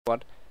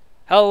One.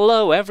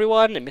 Hello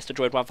everyone, and Mr.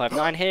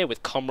 Droid159 here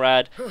with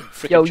Comrade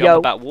freaking Yo.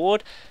 Jumperbat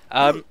Ward.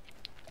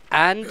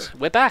 And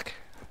we're back.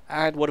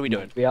 And what are we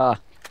doing? We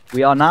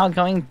are now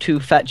going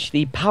to fetch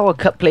the power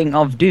coupling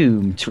of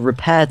doom to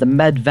repair the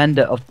med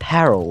vendor of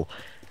peril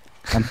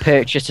and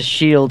purchase a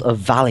shield of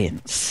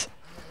valiance.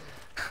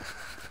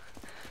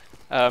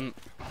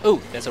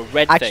 Oh, there's a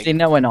red Actually, thing.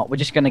 no, we're not. We're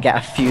just gonna get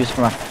a fuse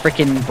from a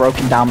freaking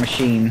broken down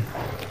machine.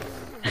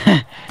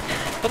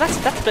 Well,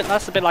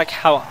 that's a bit like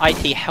how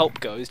IT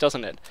help goes,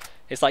 doesn't it?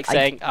 It's like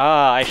saying,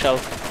 I shall,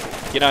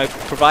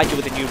 provide you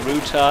with a new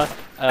router,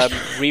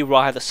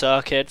 rewire the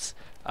circuits,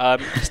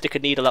 stick a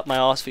needle up my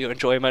arse for your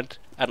enjoyment,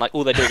 and like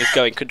all they're doing is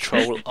going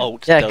Control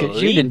Alt Yeah, Delete.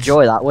 because you'd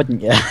enjoy that,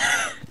 wouldn't you?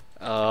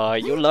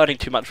 You're learning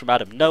too much from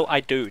Adam. No,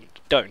 I don't.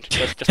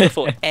 Just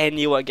before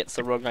anyone gets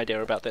the wrong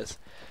idea about this.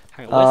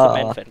 Hang on, where's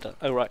the med vendor?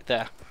 Oh, right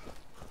there.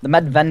 The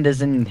med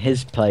vendor's in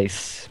his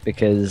place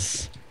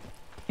because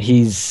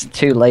he's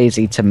too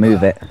lazy to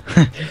move it.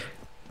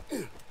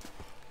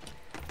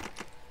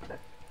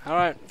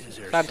 Alright,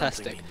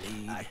 fantastic.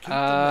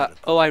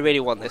 Oh, I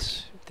really want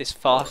this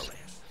fast.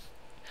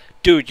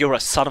 Dude, you're a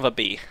son of a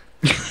bee.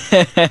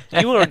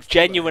 You are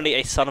genuinely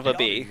a son of a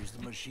bee.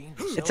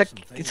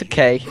 It's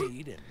okay.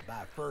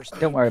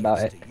 Don't worry about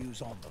it.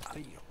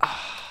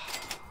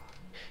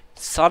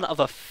 Son of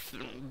a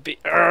bee.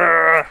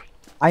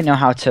 I know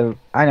how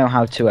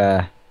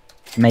to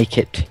make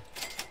it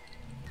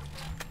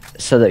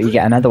so that you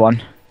get another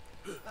one.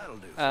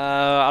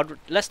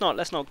 Let's not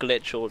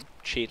glitch or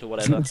cheat or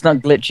whatever. It's not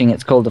glitching.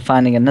 It's called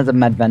finding another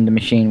med vendor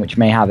machine which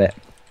may have it.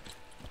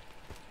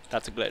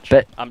 That's a glitch.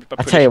 But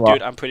I tell you what,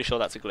 dude, I'm pretty sure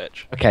that's a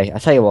glitch. Okay, I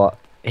tell you what.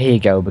 Here you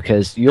go,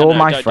 because you're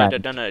my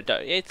friend. No,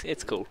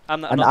 it's cool.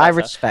 I'm and not I that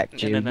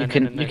respect you. You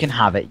can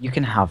have it. You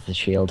can have the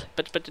shield.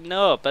 But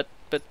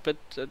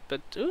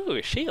ooh,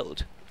 a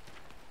shield.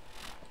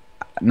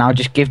 Now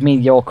just give me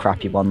your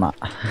crappy one.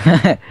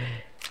 That.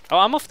 Oh,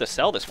 I'm off to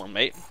sell this one,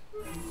 mate.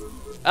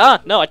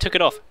 Ah, no, I took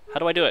it off. How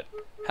do I do it?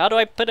 How do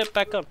I put it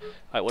back on?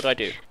 Alright, what do I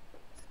do?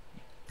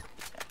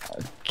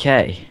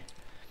 Okay.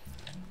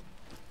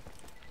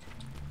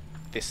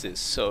 This is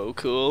so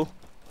cool.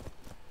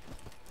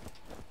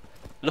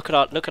 Look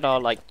at our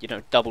like,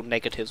 double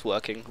negatives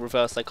working.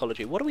 Reverse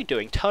psychology. What are we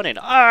doing? Turn in.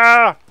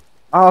 Ah!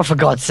 Oh, for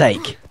God's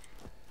sake.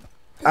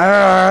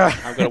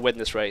 I'm gonna win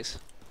this race.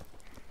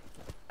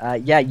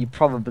 Yeah, you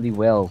probably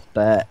will,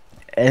 but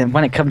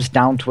when it comes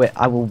down to it,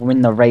 I will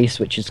win the race,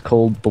 which is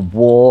called the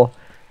War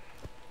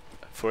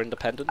for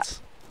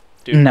Independence.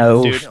 Dude,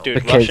 no,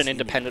 dude, Russian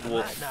independent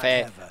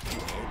warfare,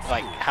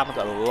 like happened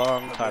a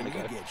long time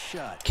ago.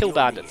 Kill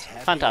bandits,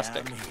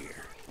 fantastic.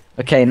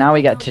 Okay, now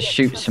we get to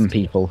shoot some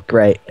people.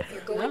 Great.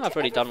 No, I've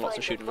already done lots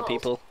of shooting of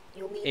people,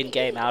 in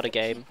game, out of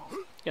game.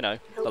 The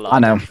I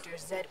know.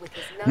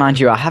 Mind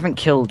you, I haven't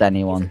killed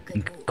anyone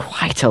in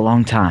quite a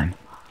long time.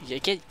 Yeah,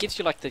 it gives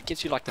you like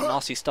the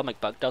nasty stomach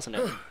bug, doesn't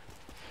it?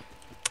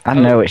 I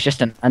know, it's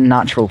just an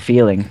unnatural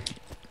feeling.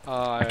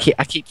 I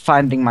keep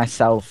finding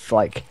myself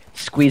like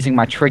squeezing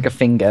my trigger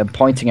finger and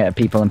pointing it at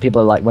people, and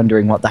people are like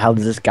wondering what the hell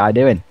is this guy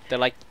doing. They're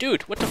like,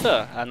 dude, what the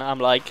fuck? And I'm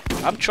like,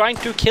 I'm trying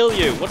to kill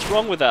you. What's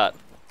wrong with that?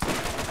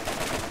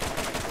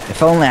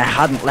 If only I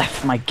hadn't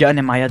left my gun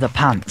in my other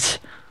pants.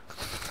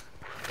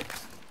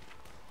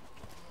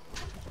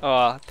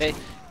 Oh, hey,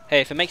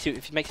 if it makes you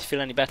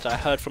feel any better, I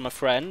heard from a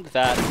friend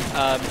that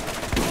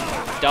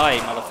die,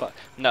 motherfucker.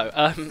 No,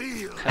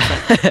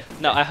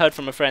 no, I heard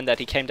from a friend that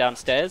he came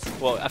downstairs.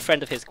 Well, a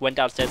friend of his went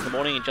downstairs in the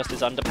morning in just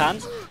his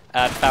underpants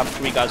and found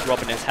 3 guys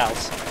robbing his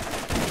house.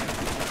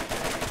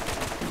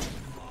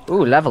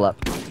 Ooh, level up.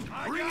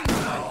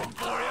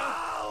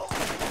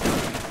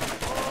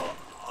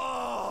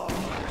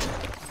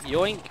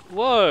 Yoink!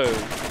 Whoa!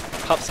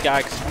 Pup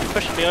skags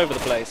pushing me over the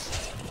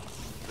place.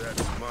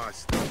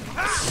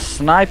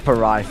 Sniper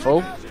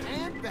rifle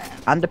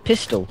and a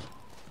pistol.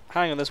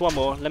 Hang on, there's one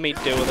more. Let me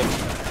deal with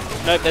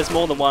him. Nope, there's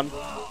more than one.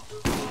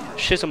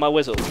 Shit on my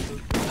whistle.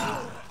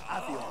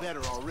 I feel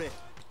better already.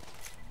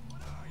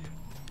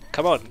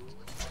 Come on.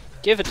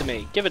 Give it to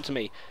me. Give it to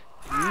me.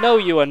 No,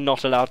 you are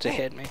not allowed to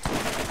hit me.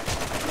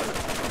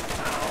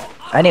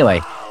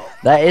 Anyway,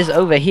 there is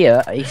over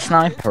here a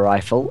sniper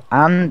rifle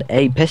and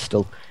a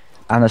pistol.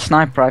 And the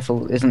sniper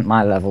rifle isn't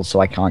my level, so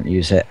I can't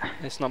use it.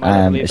 It's not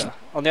my level either.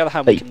 On the other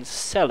hand, we can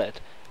sell it.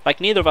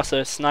 Like, neither of us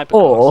are sniper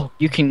Or class.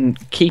 you can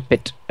keep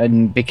it,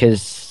 and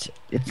because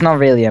it's not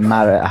really a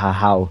matter of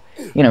how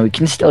we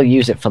can still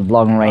use it for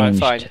long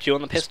range. Alright, fine. Do you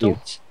want the pistol?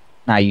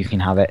 Now you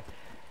can have it.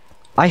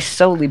 I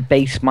solely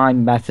base my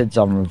methods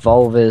on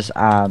revolvers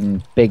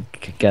and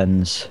big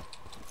guns.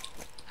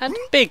 And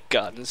big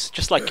guns,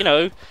 just like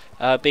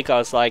big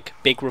guns like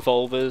big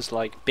revolvers,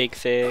 like big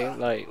thing,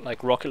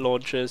 like rocket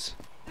launchers.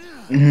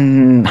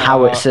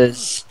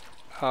 Howitzers.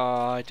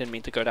 I didn't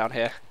mean to go down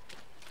here.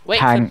 Wait.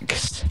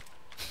 Tanks.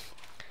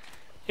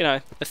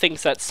 The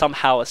things that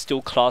somehow are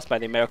still classed by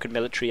the American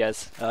military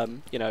as,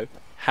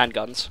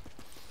 handguns.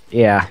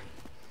 Yeah.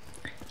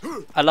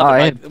 I love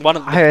it.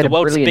 Like, the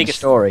world's biggest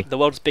story. The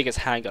world's biggest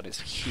handgun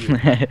is huge.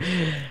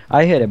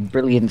 I heard a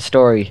brilliant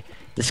story.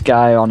 this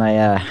guy on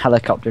a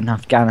helicopter in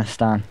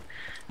Afghanistan,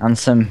 and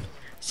some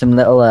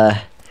little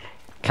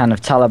kind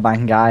of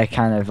Taliban guy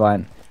kind of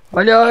went,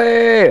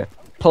 "Oi!"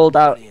 pulled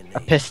out a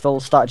pistol,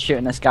 started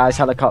shooting this guy's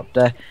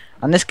helicopter,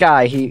 and this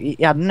guy he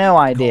had no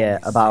idea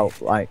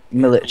about like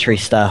military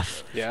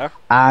stuff. Yeah.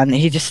 And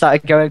he just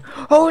started going,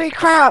 "Holy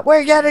crap,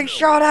 we're getting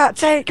shot at,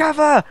 take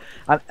cover!"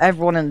 And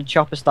everyone in the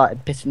chopper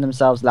started pissing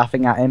themselves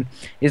laughing at him.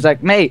 He's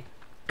like, "Mate,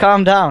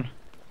 calm down.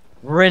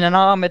 We're in an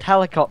armoured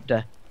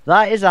helicopter.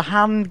 That is a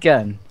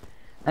handgun."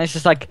 And it's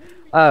just like,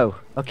 "Oh,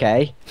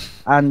 okay."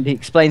 And he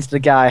explains to the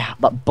guy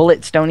that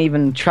bullets don't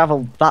even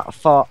travel that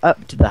far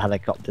up to the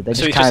helicopter. They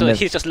So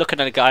he's just looking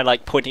at a guy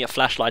like pointing a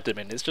flashlight at him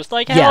and it's just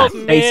like, help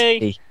me!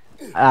 basically.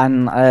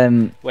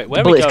 And Wait,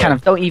 where are we bullets going? kind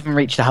of don't even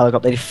reach the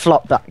helicopter. They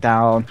flop back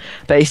down.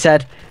 But he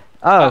said,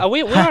 "Oh,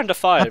 we're under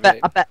fire, I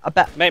mate.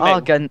 bet Mate, our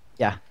mate. gun."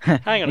 Yeah.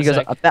 Hang on He a goes,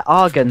 sec. "I bet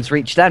our guns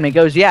reach them." He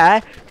goes,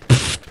 "Yeah."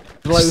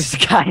 Blows the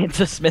guy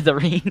into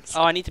smithereens.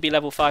 Oh, I need to be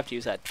level 5 to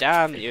use that.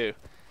 Damn you.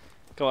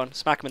 Go on,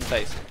 smack him in the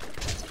face.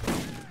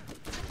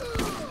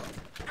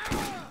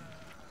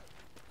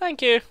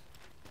 Thank you.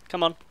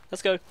 Come on,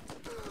 let's go.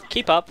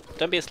 Keep up.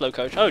 Don't be a slow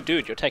coach. Oh,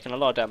 dude, you're taking a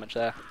lot of damage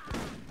there.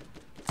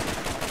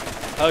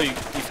 Oh, you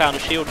found a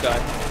shield guy.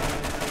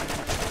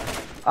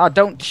 Oh,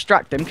 don't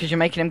distract him because you're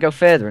making him go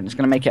further, and it's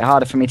going to make it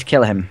harder for me to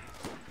kill him.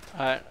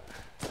 Alright.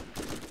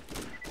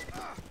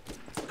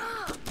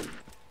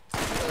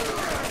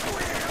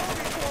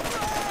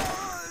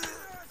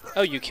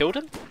 Oh, you killed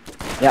him?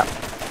 Yep.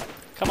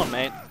 Come on,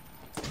 mate.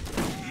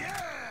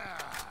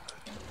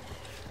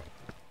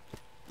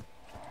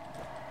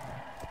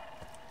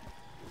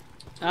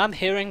 I'm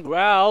hearing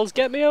growls.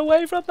 Get me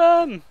away from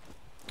them!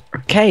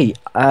 Okay,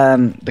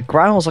 the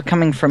growls are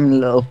coming from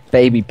little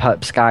baby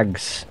pup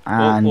skags,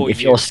 and Or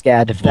if you. you're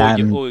scared of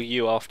them... Or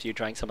you after you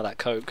drank some of that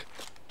coke.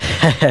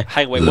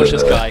 Hang wait, watch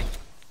this guy.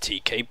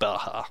 TK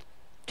Baha.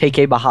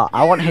 TK Baha,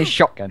 I want his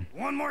shotgun.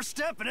 One more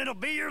step and it'll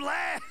be your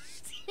last.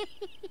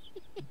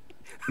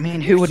 I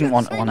mean, who wouldn't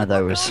want one of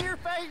those?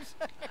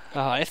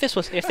 If this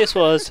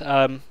was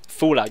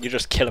Fallout, you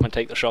just kill him and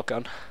take the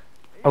shotgun.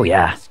 Oh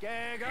yeah.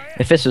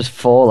 If this was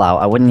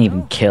Fallout, I wouldn't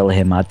even kill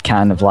him. I'd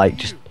kind of like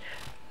just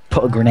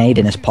put a grenade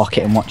in his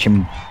pocket and watch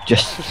him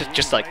just...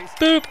 Just like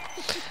boop.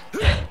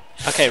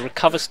 Okay,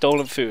 recover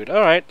stolen food. All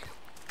right,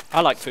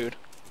 I like food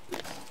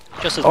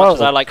just as much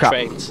as I like crap.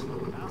 trains.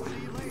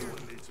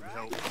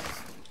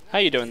 How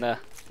you doing there?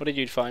 What did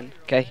you find?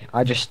 Okay,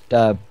 I just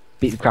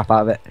beat the crap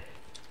out of it.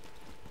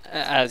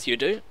 As you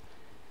do.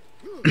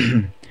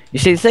 You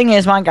see, the thing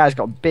is, my guy's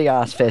got big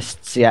ass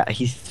fists, yet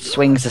he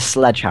swings a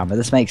sledgehammer.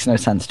 This makes no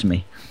sense to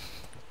me.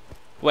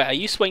 Wait, are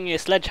you swinging a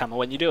sledgehammer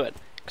when you do it?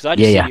 Because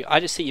I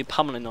just see you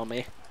pummeling on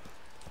me.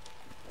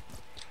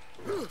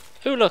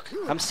 Ooh, look,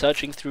 I'm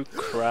searching through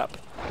crap.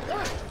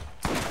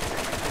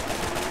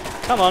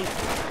 Come on.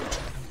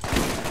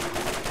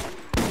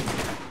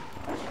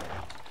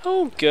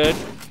 Oh, good.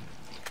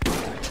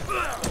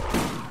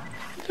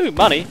 Ooh,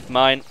 money.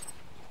 Mine.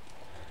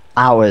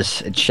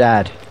 Ours, it's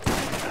shared.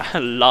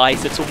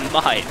 Lies, it's all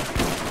mine.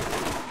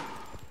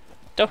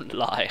 Don't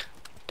lie.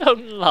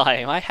 Don't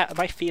lie.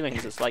 My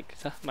feelings is like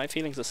my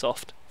feelings are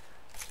soft.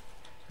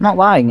 I'm not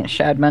lying, it's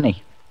shared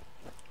money.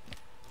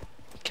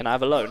 Can I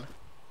have a loan?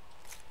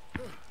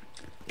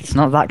 It's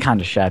not that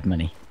kind of shared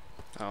money.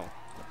 Oh.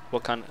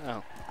 What kind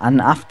oh. And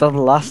after the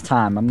last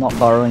time, I'm not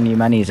borrowing you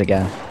monies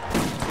again.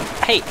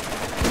 Hey!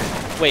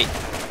 Wait.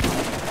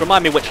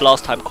 Remind me which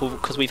last time,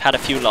 because we've had a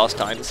few last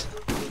times.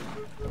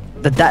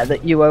 The debt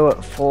that you owe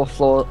at four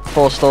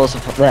floors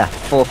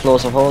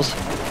of halls.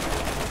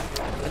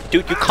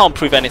 Dude, you can't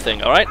prove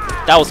anything, alright?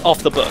 That was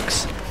off the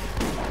books.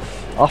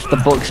 Off the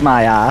books,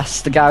 my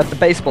ass. The guy with the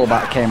baseball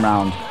bat came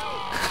round.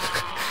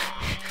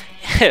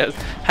 Yes.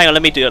 Hang on,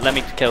 let me do it. Let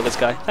me kill this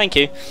guy. Thank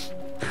you.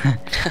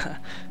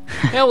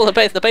 Yeah, well,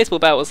 the baseball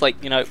bat was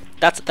like, you know,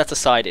 that's a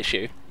side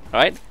issue,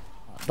 alright?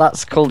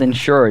 That's called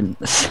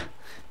insurance.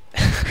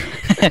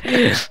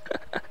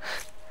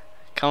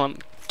 Come on,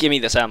 give me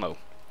this ammo.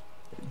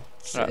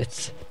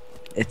 Right.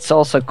 It's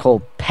also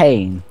called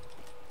pain.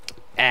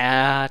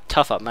 Ah,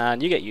 tough up, man.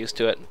 You get used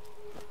to it.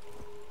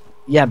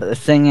 Yeah, but the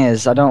thing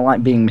is, I don't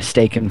like being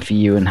mistaken for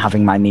you and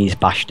having my knees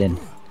bashed in.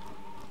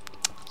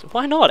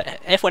 Why not?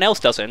 Everyone else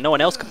does it and no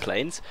one else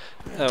complains.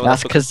 Oh, well,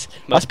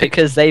 that's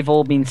because they've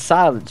all been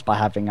silenced by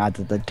having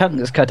either their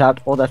tongues cut out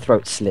or their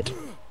throats slit.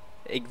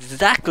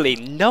 Exactly.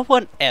 No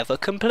one ever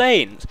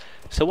complains.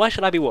 So why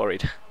should I be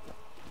worried?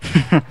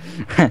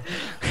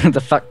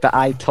 The fact that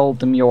I told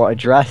them your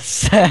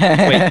address.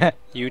 Wait,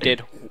 you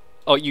did?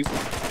 Oh, you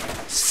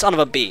son of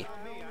a bee!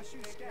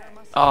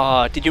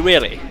 Oh, did you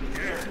really?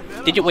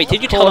 Did you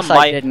Did you tell them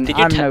my? Didn't. Did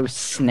you I'm no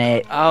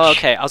snitch. Oh,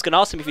 okay. I was gonna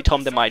ask them if you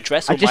told them my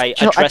address or my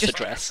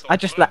address. I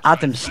just let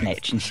Adam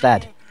snitch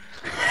instead.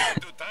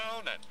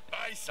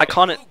 I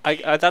can't.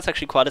 That's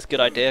actually quite a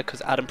good idea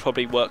because Adam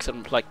probably works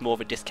at like more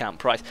of a discount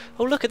price.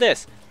 Oh, look at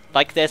this!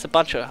 Like, there's a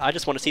bunch of. I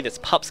just want to see this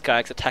pup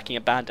skags attacking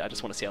a bandit. I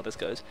just want to see how this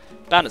goes.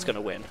 Bandit's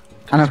gonna win.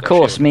 And of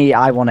course, me,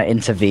 I want to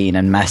intervene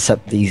and mess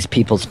up these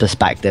people's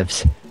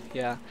perspectives.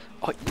 Yeah.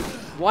 Oh,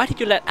 Why did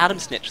you let Adam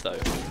snitch though?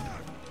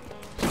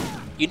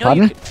 You know,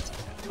 Pardon?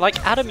 like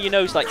Adam, you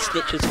know, like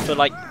snitches for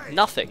like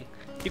nothing.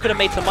 You could have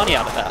made some money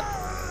out of that.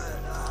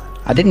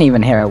 I didn't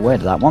even hear a word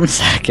of that. 1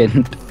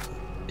 second.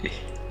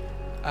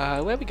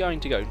 Where are we going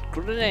to go?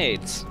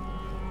 Grenades.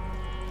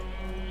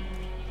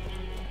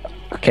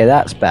 Okay,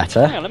 that's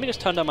better. Hang on, let me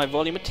just turn down my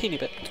volume a teeny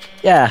bit.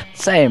 Yeah,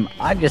 same.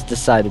 I just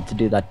decided to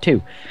do that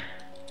too.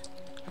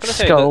 I've got to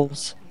say,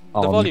 Skulls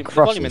on the volume in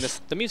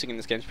crosses. the music in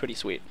this game is pretty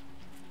sweet.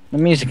 The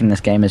music in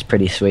this game is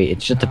pretty sweet.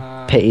 It's just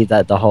a pity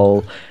that the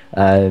whole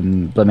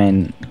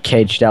blooming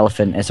caged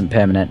elephant isn't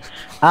permanent.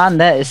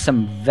 And there is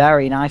some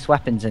very nice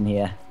weapons in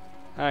here.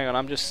 Hang on,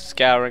 I'm just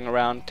scouring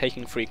around,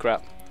 taking free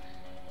crap.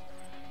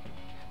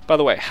 By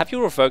the way, have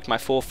you revoked my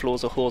 4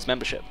 Floors of Whores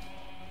membership?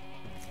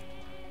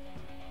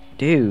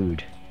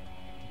 Dude,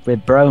 we're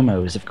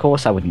bromos. Of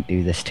course I wouldn't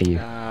do this to you.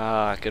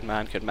 Ah, good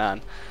man, good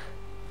man.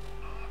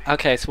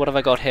 Okay, so what have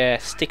I got here?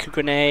 Sticker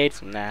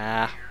grenades?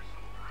 Nah.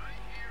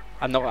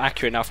 I'm not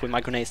accurate enough with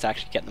my grenades to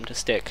actually get them to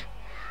stick.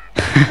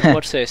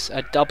 What's this?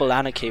 A double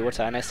anarchy. What's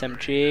that? An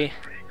SMG?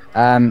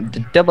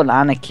 The double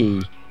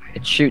anarchy,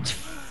 it shoots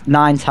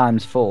 9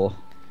 times 4.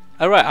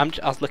 Oh right,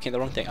 I was looking at the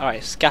wrong thing.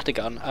 Alright,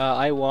 scattergun.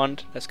 I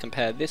want, let's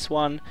compare this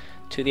one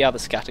to the other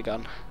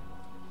scattergun.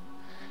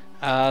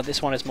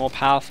 This one is more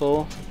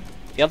powerful.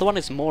 The other one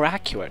is more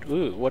accurate.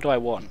 Ooh, what do I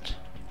want?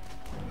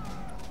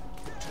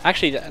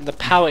 Actually, the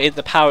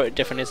power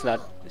different, isn't that?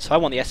 So I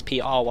want the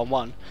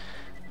SPR11.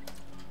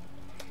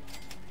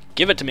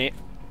 Give it to me.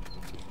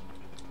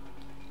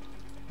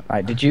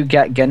 Right, did you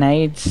get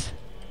grenades?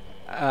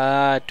 Do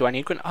I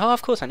need grenades? Oh,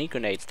 of course I need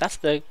grenades. That's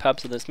the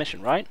purpose of this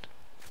mission, right?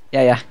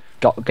 Yeah,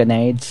 got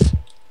grenades.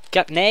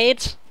 Got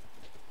nades?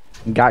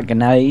 Got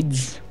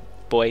grenades.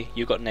 Boy,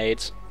 you got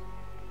nades.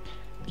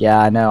 Yeah,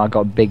 I know, I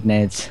got big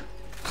nades.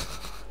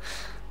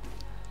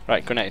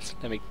 Right, grenades.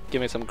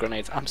 Give me some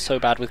grenades. I'm so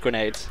bad with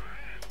grenades.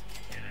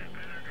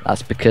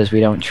 That's because we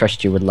don't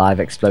trust you with live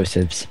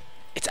explosives.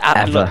 It's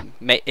Adam.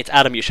 Look, mate, it's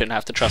Adam. You shouldn't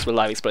have to trust with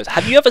live explosives.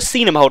 Have you ever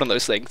seen him holding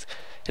those things?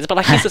 It's about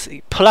like he's just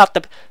pull out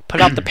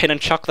the pin and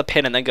chuck the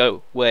pin and then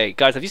go. Wait,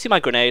 guys, have you seen my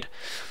grenade?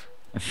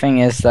 The thing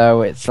is,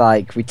 though, it's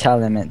like we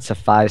tell him it's a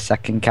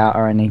 5-second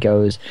counter, and he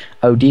goes,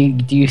 "Oh, do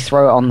you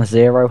throw it on the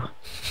 0?"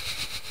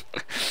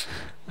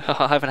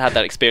 I haven't had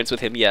that experience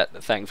with him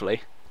yet,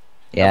 thankfully.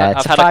 Yeah, I've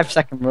it's a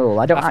 5-second rule.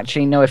 I don't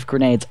actually know if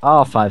grenades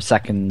are 5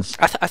 seconds.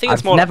 I think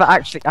it's more.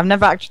 I've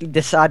never actually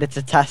decided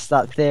to test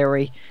that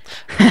theory.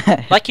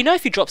 Like, you know,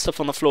 if you drop stuff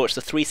on the floor, it's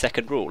the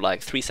 3-second rule.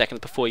 Like 3 seconds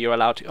before you're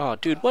allowed to. Oh,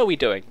 dude, what are we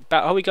doing?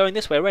 Are we going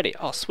this way already?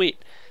 Oh,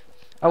 sweet.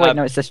 Oh wait,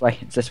 no, it's this way.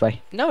 It's this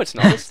way. No, it's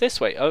not. It's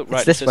this way. Oh,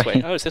 right, It's this way.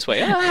 way. Oh, it's this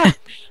way. Ah!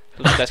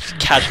 Look, that's just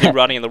casually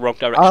running in the wrong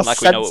direction, Our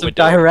like we know what sense we're of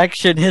doing.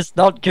 direction is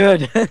not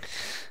good.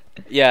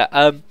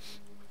 Yeah.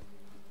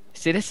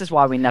 See, this is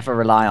why we never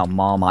rely on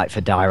Marmite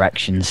for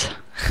directions.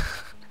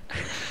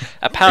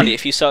 Apparently,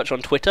 if you search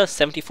on Twitter,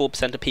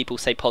 74% of people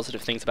say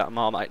positive things about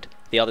Marmite.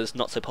 The others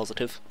not so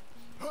positive.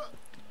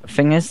 The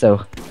thing is,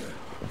 though,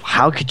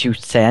 how could you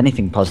say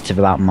anything positive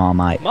about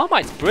Marmite?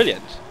 Marmite's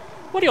brilliant.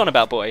 What are you on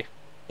about, boy?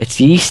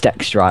 It's yeast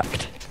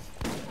extract.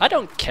 I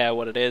don't care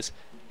what it is.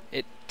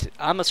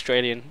 I'm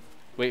Australian.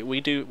 We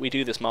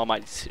do this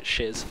Marmite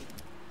shiz.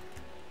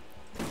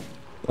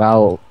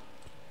 Well,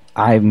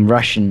 I'm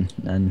Russian,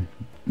 and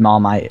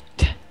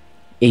Marmite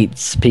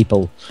eats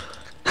people.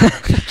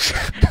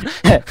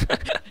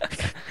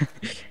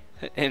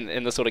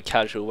 in the sort of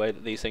casual way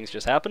that these things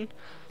just happen.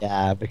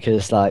 Yeah,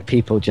 because like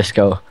people just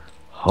go,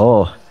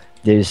 "Oh,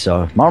 there's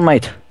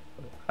Marmite,"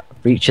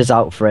 reaches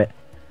out for it.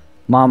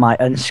 Marmite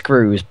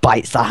unscrews,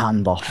 bites the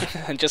hand off.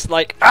 And just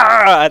like,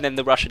 ah! And then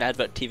the Russian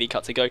advert TV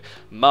cuts and go,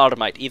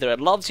 Marmite, either it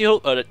loves you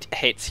or it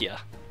hates you.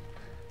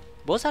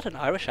 Was that an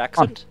Irish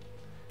accent?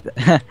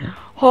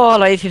 Oh,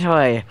 lady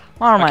toy,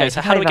 Marmite. Okay,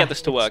 so how do we get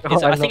this to work?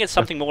 I think it's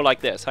something more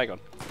like this. Hang on.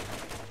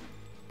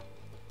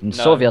 In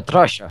Soviet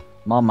Russia,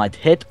 Marmite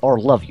hate or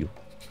love you.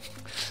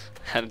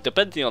 And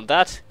depending on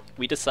that,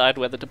 we decide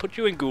whether to put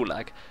you in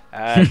gulag.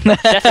 And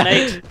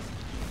detonate.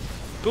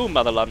 Boom,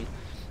 motherlun.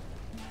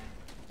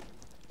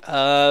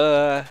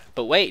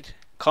 But wait,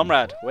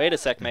 comrade, wait a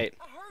sec, mate.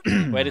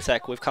 Wait a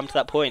sec, we've come to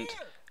that point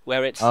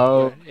where it's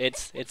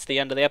the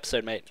end of the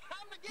episode, mate.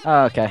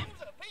 Oh, okay.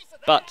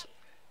 But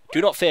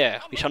do not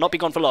fear, we shall not be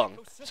gone for long.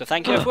 So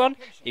thank you, everyone.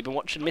 You've been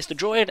watching Mr.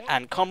 Droid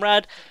and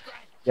Comrade.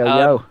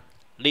 Yo.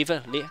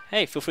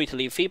 Hey, feel free to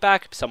leave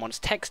feedback. Someone's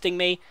texting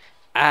me,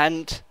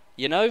 and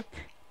you know,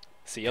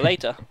 see you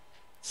later.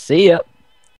 See ya.